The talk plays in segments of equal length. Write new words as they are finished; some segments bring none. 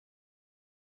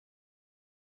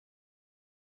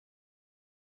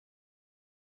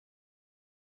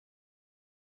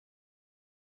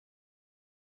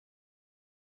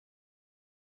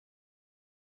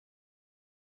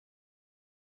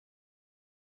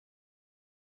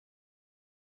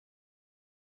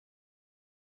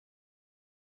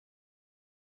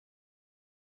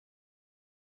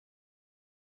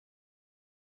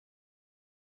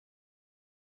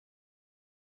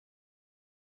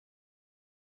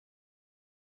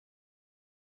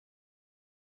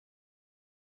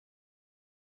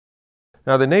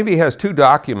Now, the Navy has two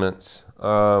documents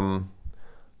that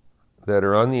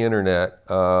are on the internet.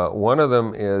 One of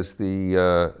them is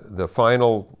the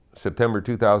final September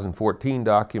 2014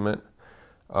 document.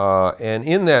 And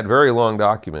in that very long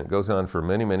document, it goes on for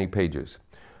many, many pages.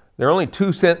 There are only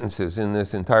two sentences in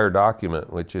this entire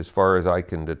document, which, as far as I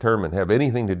can determine, have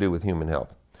anything to do with human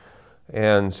health.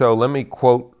 And so let me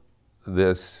quote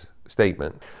this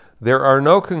statement. There are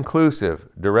no conclusive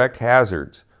direct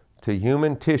hazards to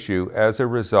human tissue as a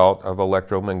result of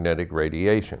electromagnetic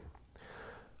radiation.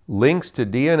 Links to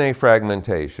DNA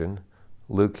fragmentation,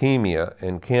 leukemia,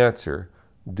 and cancer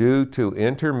due to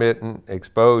intermittent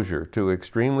exposure to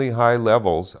extremely high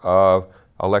levels of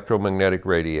electromagnetic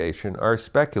radiation are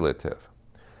speculative.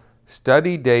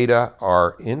 Study data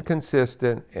are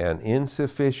inconsistent and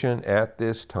insufficient at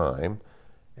this time,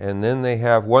 and then they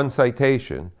have one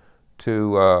citation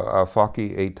to a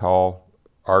Fauci et al.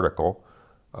 Article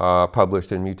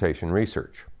published in Mutation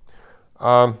Research.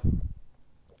 So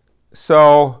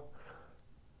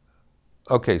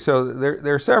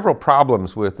there are several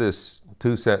problems with this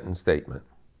two-sentence statement.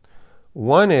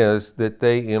 One is that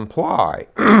they imply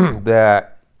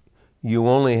that you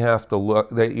only have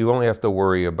to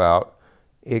worry about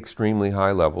extremely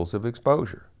high levels of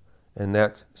exposure. And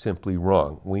that's simply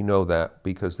wrong. We know that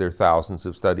because there are thousands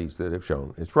of studies that have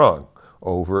shown it's wrong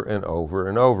over and over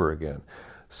and over again.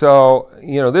 So,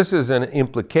 this is an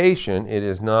implication. It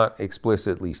is not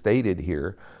explicitly stated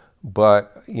here,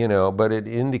 but it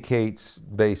indicates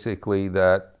basically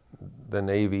that the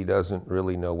Navy doesn't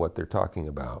really know what they're talking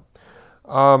about.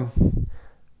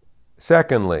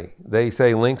 Secondly, they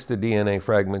say links to DNA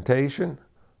fragmentation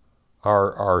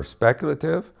are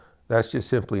speculative. That's just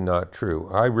simply not true.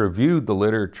 I reviewed the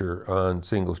literature on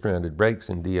single-stranded breaks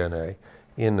in DNA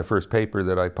in the first paper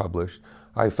that I published.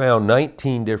 I found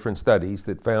 19 different studies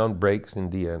that found breaks in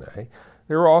DNA.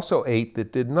 There were also 8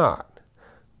 that did not.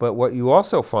 But what you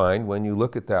also find when you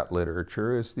look at that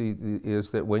literature is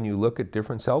that when you look at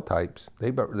different cell types,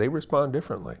 they respond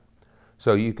differently.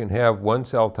 So you can have one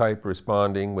cell type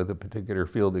responding with a particular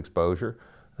field exposure,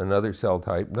 another cell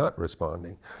type not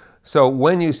responding. So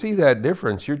when you see that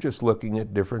difference, you're just looking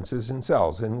at differences in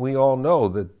cells. And we all know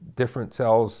that different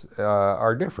cells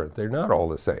are different. They're not all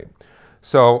the same.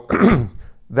 So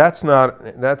that's not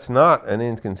an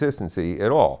inconsistency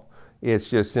at all. It's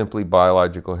just simply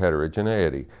biological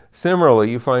heterogeneity. Similarly,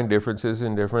 you find differences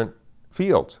in different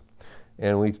fields.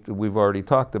 And we've already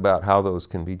talked about how those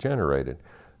can be generated.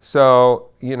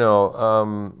 So,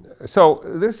 so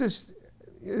this is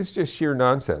it's just sheer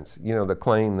nonsense, the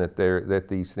claim that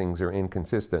these things are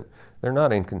inconsistent. They're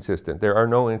not inconsistent. There are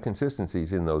no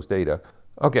inconsistencies in those data.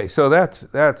 Okay, so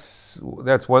that's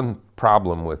one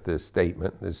problem with this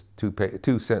statement, this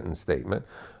two-sentence statement.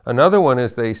 Another one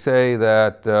is they say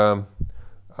that the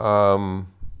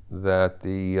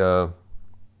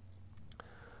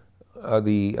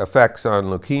effects on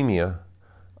leukemia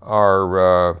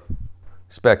are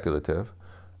speculative.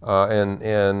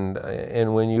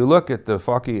 And when you look at the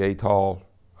Fauci et al.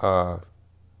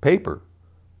 Paper,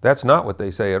 that's not what they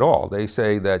say at all. They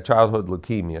say that childhood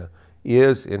leukemia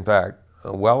is, in fact,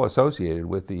 well associated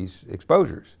with these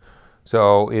exposures.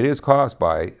 So it is caused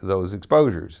by those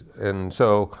exposures. And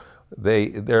so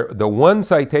the one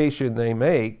citation they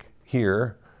make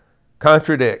here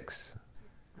contradicts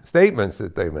statements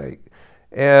that they make.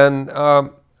 And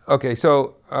okay,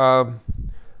 so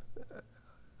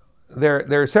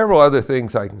there are several other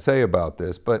things I can say about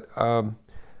this, but the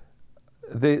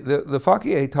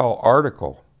Fauci et al.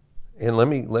 Article, and let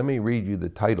me read you the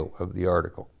title of the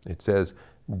article. It says,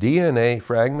 DNA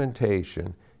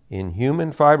fragmentation in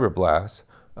human fibroblasts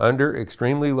under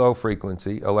extremely low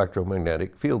frequency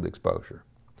electromagnetic field exposure.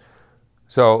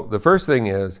 So the first thing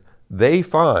is they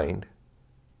find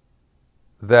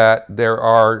that there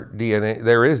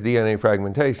is DNA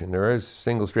fragmentation. There is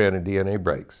single-stranded DNA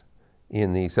breaks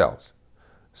in these cells.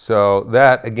 So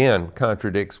that, again,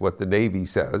 contradicts what the Navy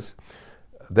says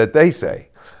that they say.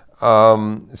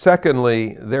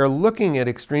 Secondly, they're looking at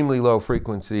extremely low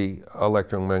frequency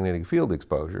electromagnetic field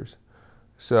exposures.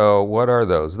 So what are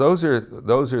those? Those are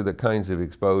the kinds of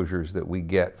exposures that we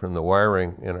get from the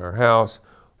wiring in our house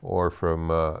or from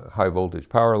high voltage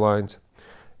power lines.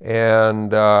 And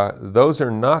those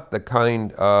are not the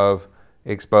kind of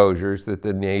exposures that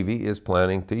the Navy is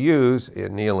planning to use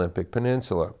in the Olympic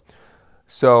Peninsula.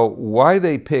 So why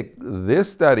they picked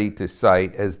this study to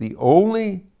cite as the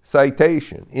only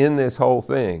citation in this whole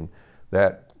thing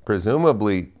that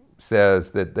presumably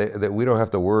says that we don't have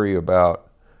to worry about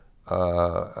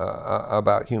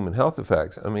human health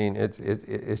effects. I mean,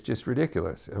 it's just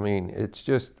ridiculous. I mean, it's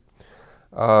just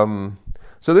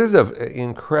So this is an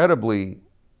incredibly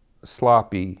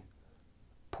sloppy,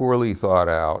 poorly thought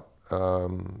out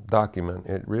document.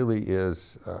 It really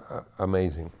is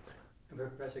amazing.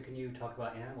 Professor, can you talk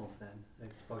about animals then,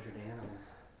 exposure to animals?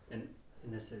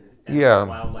 In this Yeah,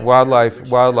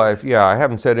 wildlife. Yeah, I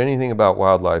haven't said anything about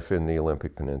wildlife in the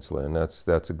Olympic Peninsula, and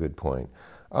that's a good point.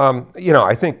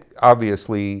 I think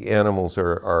obviously animals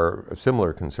are a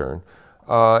similar concern,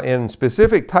 and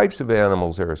specific types of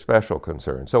animals are a special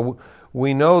concern. So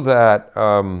we know that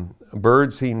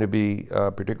birds seem to be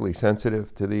particularly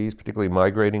sensitive to these, particularly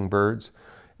migrating birds,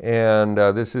 and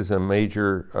this is a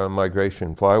major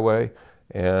migration flyway,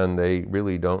 and they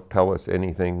really don't tell us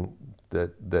anything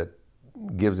that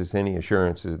gives us any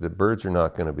assurances that birds are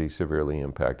not going to be severely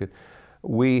impacted.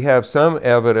 We have some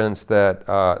evidence that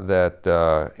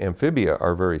amphibia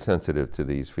are very sensitive to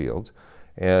these fields,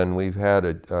 and we've had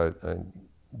a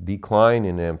decline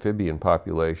in amphibian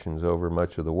populations over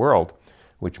much of the world,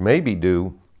 which may be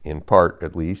due, in part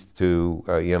at least, to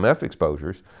EMF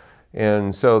exposures.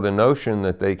 And so the notion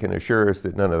that they can assure us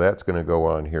that none of that's going to go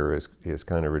on here is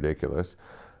kind of ridiculous.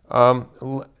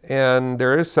 And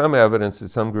there is some evidence that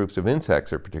some groups of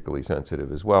insects are particularly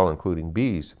sensitive as well, including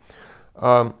bees.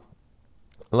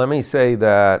 Let me say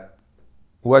that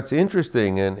what's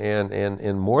interesting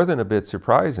and more than a bit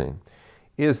surprising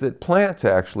is that plants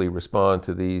actually respond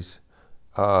to these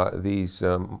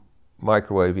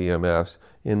microwave EMFs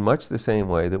in much the same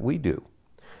way that we do.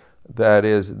 That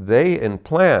is, in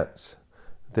plants,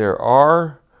 there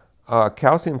are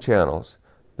calcium channels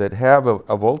that have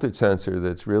a voltage sensor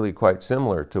that's really quite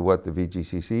similar to what the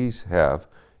VGCCs have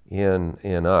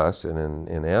in us and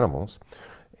in animals,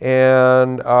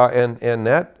 and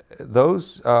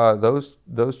those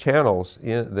channels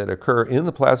that occur in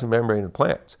the plasma membrane of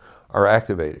plants are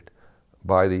activated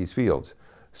by these fields.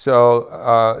 So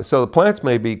the plants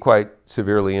may be quite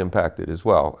severely impacted as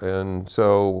well, and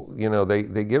so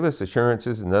they give us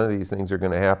assurances, and none of these things are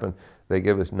going to happen. They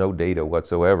give us no data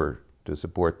whatsoever to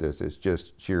support this. It's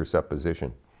just sheer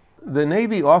supposition. The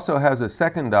Navy also has a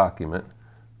second document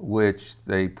which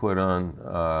they put on,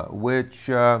 which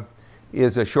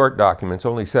is a short document. It's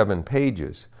only 7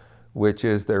 pages, which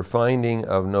is their finding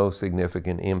of no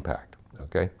significant impact.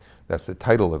 Okay, that's the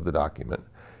title of the document.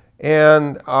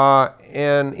 And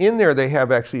in there they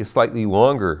have actually a slightly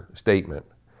longer statement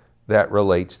that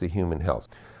relates to human health.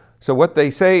 So what they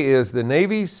say is the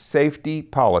Navy's safety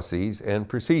policies and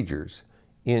procedures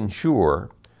ensure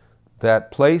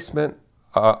that placement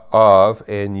of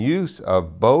and use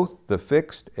of both the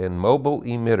fixed and mobile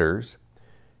emitters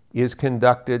is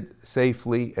conducted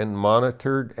safely and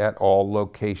monitored at all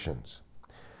locations.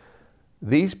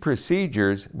 These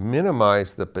procedures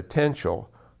minimize the potential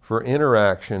for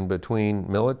interaction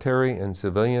between military and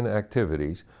civilian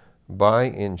activities by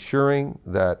ensuring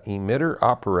that emitter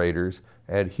operators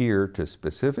adhere to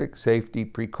specific safety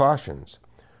precautions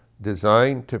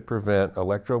designed to prevent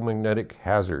electromagnetic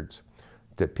hazards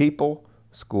to people,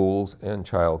 schools, and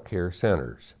child care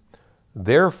centers.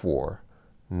 Therefore,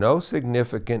 no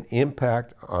significant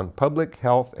impact on public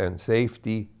health and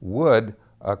safety would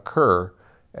occur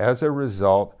as a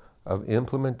result of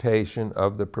implementation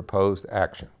of the proposed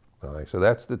action. All right, so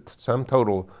that's the sum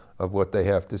total of what they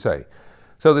have to say.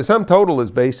 So the sum total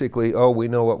is basically, oh, we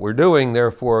know what we're doing,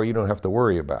 therefore you don't have to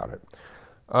worry about it.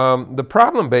 The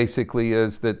problem basically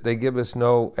is that they give us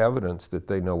no evidence that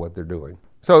they know what they're doing.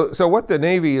 So what the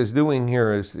Navy is doing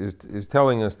here is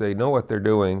telling us they know what they're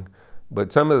doing,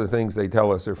 but some of the things they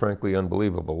tell us are frankly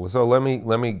unbelievable. So let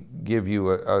me give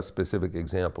you a specific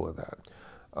example of that.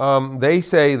 They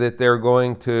say that they're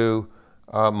going to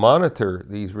monitor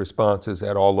these responses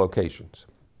at all locations.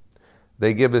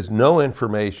 They give us no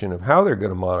information of how they're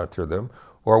going to monitor them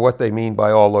or what they mean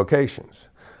by all locations.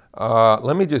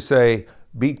 Let me just say,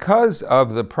 because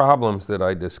of the problems that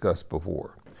I discussed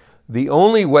before, the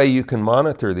only way you can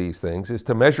monitor these things is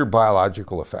to measure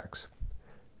biological effects.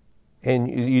 And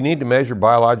you need to measure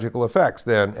biological effects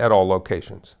then at all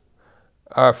locations.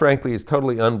 Frankly, it's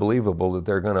totally unbelievable that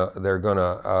they're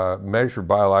gonna measure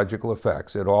biological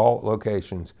effects at all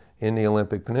locations in the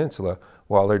Olympic Peninsula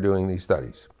while they're doing these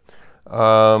studies.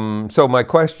 So my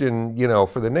question,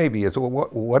 for the Navy is, well,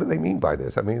 what do they mean by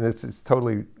this? I mean, this is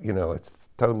totally, it's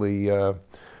totally,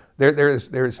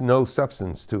 there's no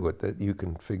substance to it that you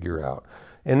can figure out.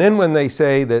 And then when they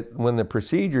say that when the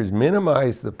procedures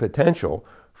minimize the potential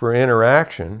for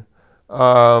interaction,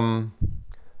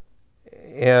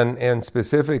 and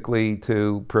specifically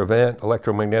to prevent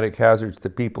electromagnetic hazards to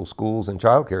people, schools, and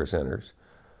child care centers,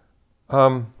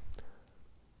 on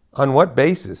what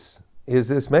basis is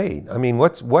this made? I mean,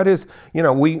 what is, you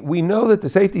know, we know that the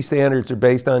safety standards are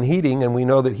based on heating, and we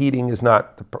know that heating is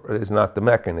not the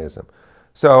mechanism.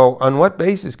 So on what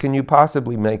basis can you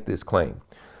possibly make this claim?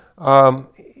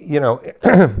 You know,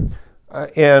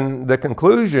 and the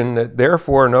conclusion that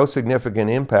therefore no significant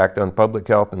impact on public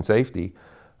health and safety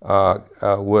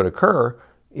would occur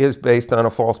is based on a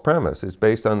false premise. It's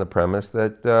based on the premise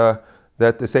that,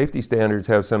 that the safety standards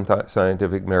have some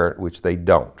scientific merit, which they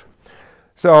don't.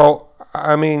 So,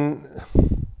 I mean,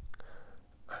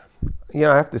 you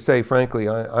know, I have to say, frankly,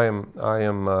 I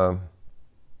am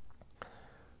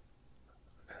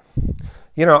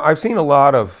you know, I've seen a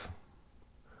lot of,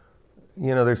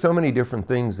 you know, there's so many different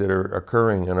things that are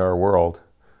occurring in our world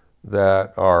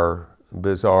that are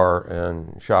bizarre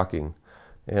and shocking.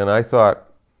 And I thought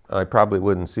I probably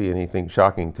wouldn't see anything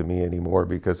shocking to me anymore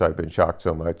because I've been shocked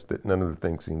so much that none of the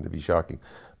things seem to be shocking.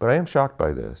 But I am shocked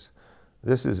by this.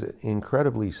 This is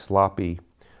incredibly sloppy.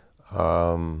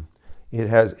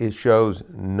 It shows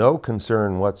no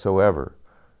concern whatsoever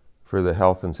for the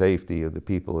health and safety of the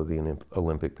people of the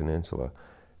Olympic Peninsula.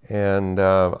 And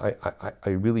I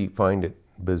really find it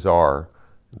bizarre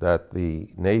that the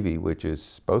Navy, which is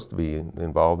supposed to be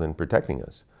involved in protecting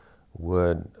us,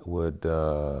 would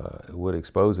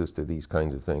expose us to these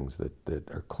kinds of things that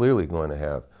are clearly going to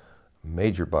have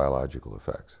major biological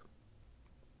effects.